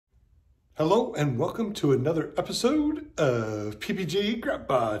Hello and welcome to another episode of PPG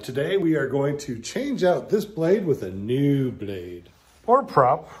Grandpa. Today we are going to change out this blade with a new blade. Or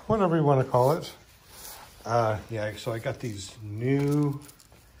prop, whatever you want to call it. So I got these new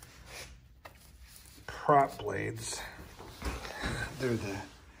prop blades. They're the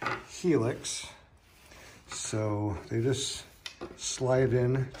Helix. So they just slide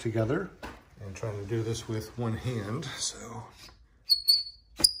in together. I'm trying to do this with one hand, so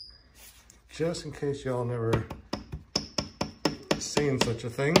just in case y'all never seen such a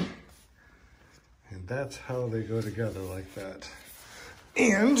thing. And that's how they go together like that.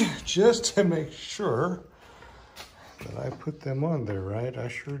 And just to make sure that I put them on there right, I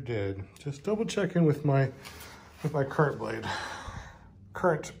sure did. Just double checking with my current blade,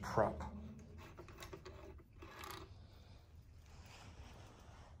 current prop.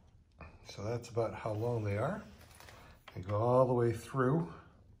 So that's about how long they are. They go all the way through.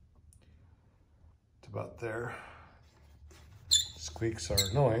 About there. Squeaks are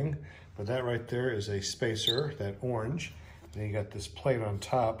annoying, but that right there is a spacer, that orange. Then you got this plate on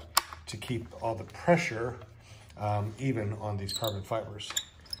top to keep all the pressure even on these carbon fibers.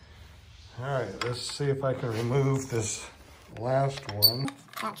 All right, let's see if I can remove this last one.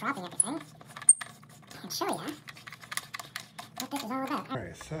 Without dropping everything, I can show you what this is all about. All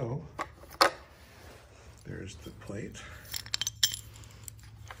right, so there's the plate.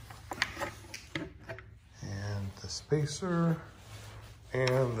 The spacer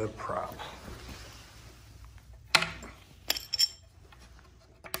and the prop. There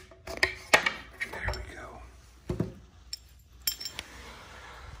we go.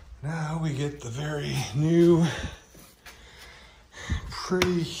 Now we get the very new,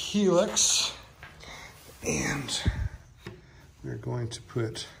 pretty Helix, and we're going to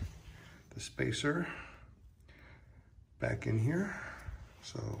put the spacer back in here.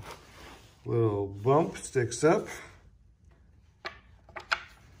 So little bump sticks up.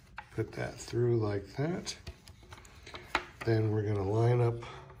 Put that through like that. Then we're gonna line up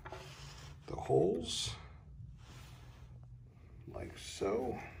the holes like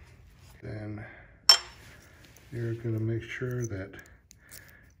so. Then you're gonna make sure that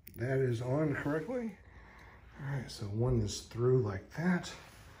that is on correctly. All right, so one is through like that.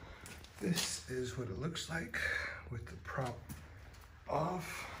 This is what it looks like with the prop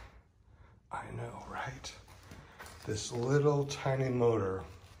off. I know, right? This little tiny motor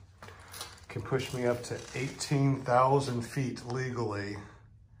can push me up to 18,000 feet legally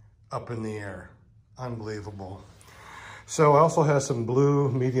up in the air. Unbelievable. So I also have some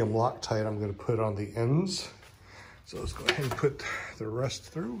blue medium Loctite I'm gonna put on the ends. So let's go ahead and put the rest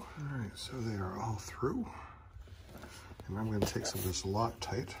through. All right, so they are all through. And I'm gonna take some of this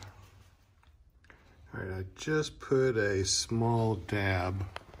Loctite. All right, I just put a small dab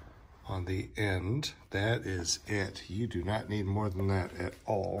on the end. That is it. You do not need more than that at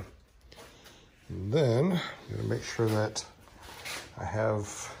all. And then I'm gonna make sure that I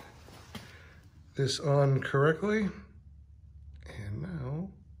have this on correctly. And now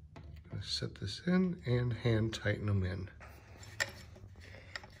I'm gonna set this in and hand tighten them in.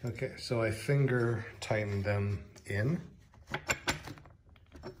 Okay, so I finger tighten them in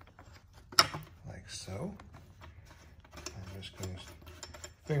like so. I'm just gonna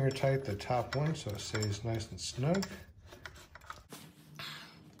finger tight the top one so it stays nice and snug.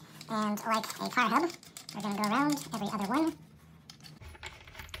 And like a car hub, we're going to go around every other one.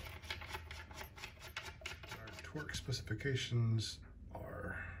 Our torque specifications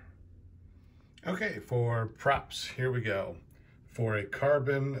are... Okay, for props, here we go. For a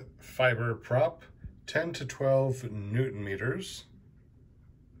carbon fiber prop, 10 to 12 Newton meters.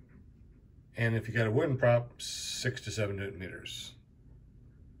 And if you got a wooden prop, 6 to 7 Newton meters.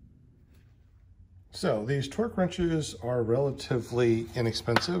 So these torque wrenches are relatively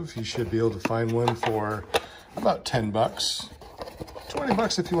inexpensive. You should be able to find one for about 10 bucks. 20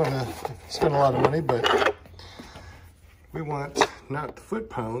 bucks if you want to spend a lot of money, but we want not the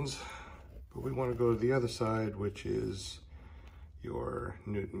foot-pounds, but we want to go to the other side, which is your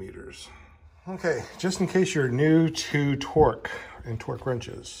Newton meters. Okay, just in case you're new to torque and torque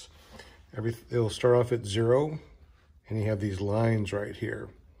wrenches, it'll start off at 0, and you have these lines right here.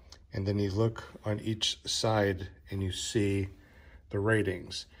 And then you look on each side and you see the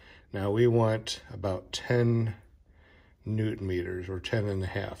ratings. Now we want about 10 Newton meters or 10 and a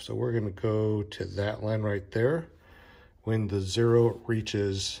half. So we're gonna go to that line right there when the 0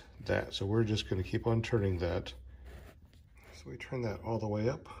 reaches that. So we're just gonna keep on turning that. So we turn that all the way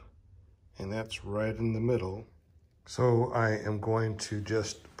up and that's right in the middle. So I am going to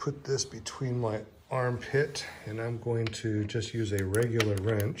just put this between my armpit, and I'm going to just use a regular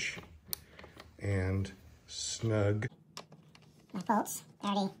wrench and snug. My bolts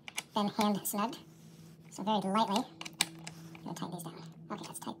already been hand snugged, so very lightly. I'm gonna tighten these down. Okay,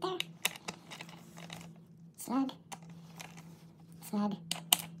 that's tight there. Snug, snug,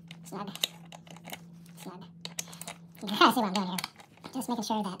 snug, snug. You can kind of see what I'm doing here. Just making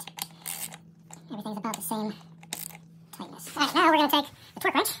sure that everything's about the same tightness. All right, now we're gonna take the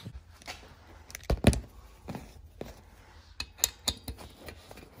torque wrench.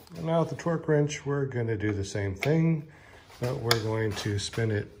 And now with the torque wrench, we're gonna do the same thing, but we're going to spin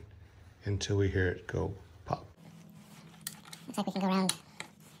it until we hear it go pop. Looks like we can go around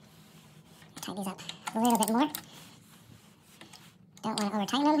and tighten these up a little bit more. Don't want to over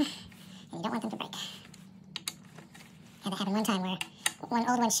tighten them, and you don't want them to break. Had that happen one time where one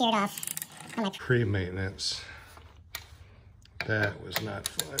old one sheared off on my Pre-maintenance. That was not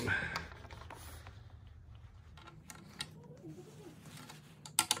fun.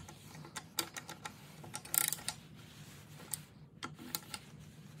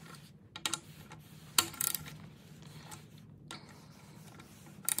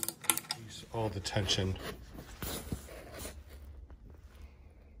 All the tension.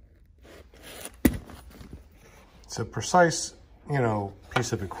 It's a precise,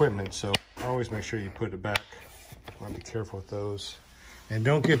 piece of equipment, so always make sure you put it back. You want to be careful with those. And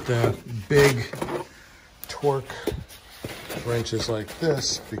don't get the big torque wrenches like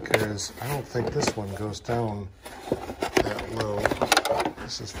this, because I don't think this one goes down that low.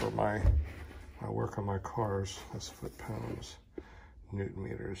 This is for my work on my cars. That's foot-pounds. Newton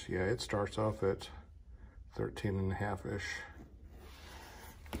meters. Yeah, it starts off at 13.5-ish.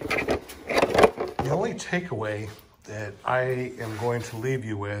 The only takeaway that I am going to leave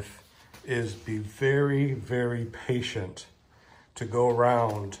you with is be very, very patient to go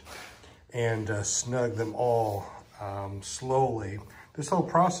around and snug them all slowly. This whole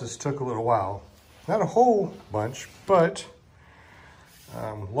process took a little while. Not a whole bunch, but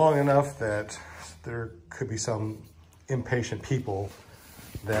long enough that there could be some impatient people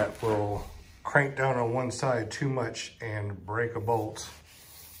that will crank down on one side too much and break a bolt.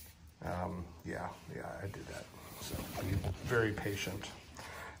 Yeah, I did that. So be very patient.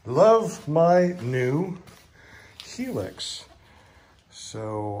 Love my new Helix.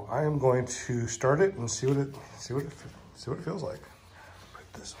 So I am going to start it and see what it feels like.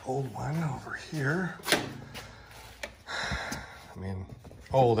 Put this old one over here. I mean,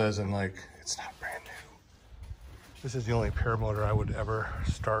 old as in like it's not brand new. This is the only paramotor I would ever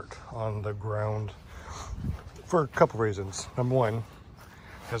start on the ground for a couple reasons. Number one, it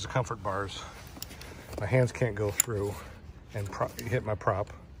has the comfort bars. My hands can't go through and hit my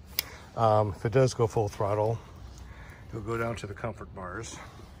prop. If it does go full throttle, it'll go down to the comfort bars.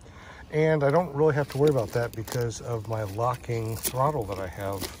 And I don't really have to worry about that because of my locking throttle that I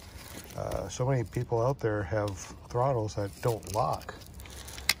have. So many people out there have throttles that don't lock,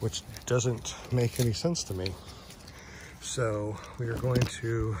 which doesn't make any sense to me. So we are going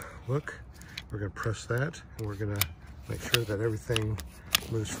to look, we're going to press that, and we're going to make sure that everything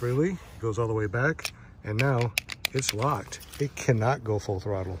moves freely, goes all the way back, and now it's locked. It cannot go full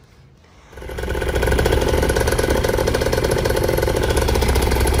throttle.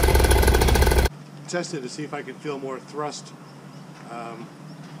 Test it to see if I can feel more thrust and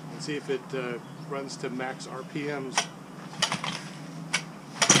see if it runs to max RPMs.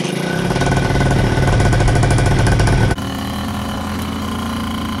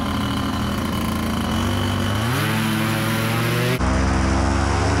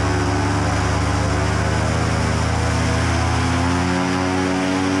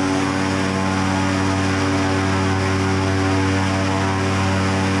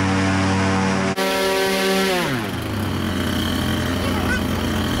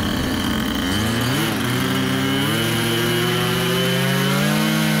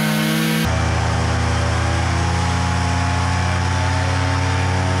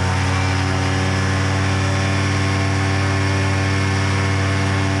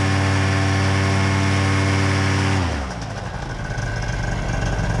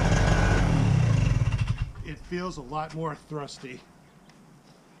 Feels a lot more thrusty.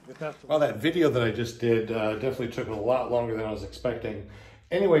 Well, that video that I just did definitely took a lot longer than I was expecting.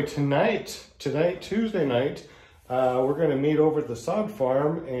 Anyway, tonight, Tuesday night, we're going to meet over at the sod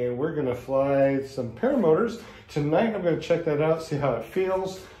farm and we're going to fly some paramotors. Tonight, I'm going to check that out, see how it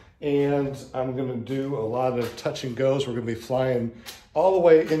feels, and I'm going to do a lot of touch and goes. We're going to be flying all the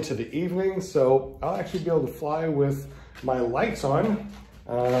way into the evening, so I'll actually be able to fly with my lights on.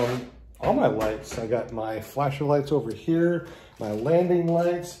 All my lights. I got my flasher lights over here, my landing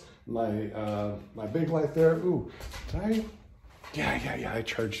lights, my big light there. Ooh, did Yeah. I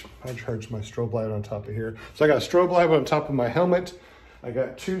charged my strobe light on top of here. So I got a strobe light on top of my helmet. I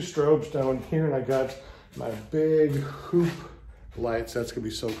got 2 strobes down here, and I got my big hoop lights. That's gonna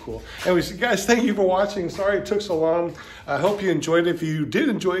be so cool. Anyways, guys, thank you for watching. Sorry it took so long. I hope you enjoyed it. If you did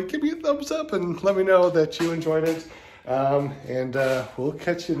enjoy it, give me a thumbs up and let me know that you enjoyed it. We'll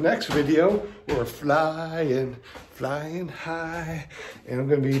catch you next video. We're flying high. And I'm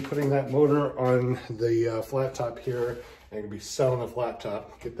gonna be putting that motor on the flat top here. I'm gonna be selling the flat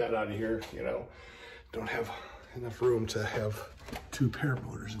top. Get that out of here. You know, don't have enough room to have 2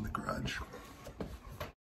 paramotors in the garage.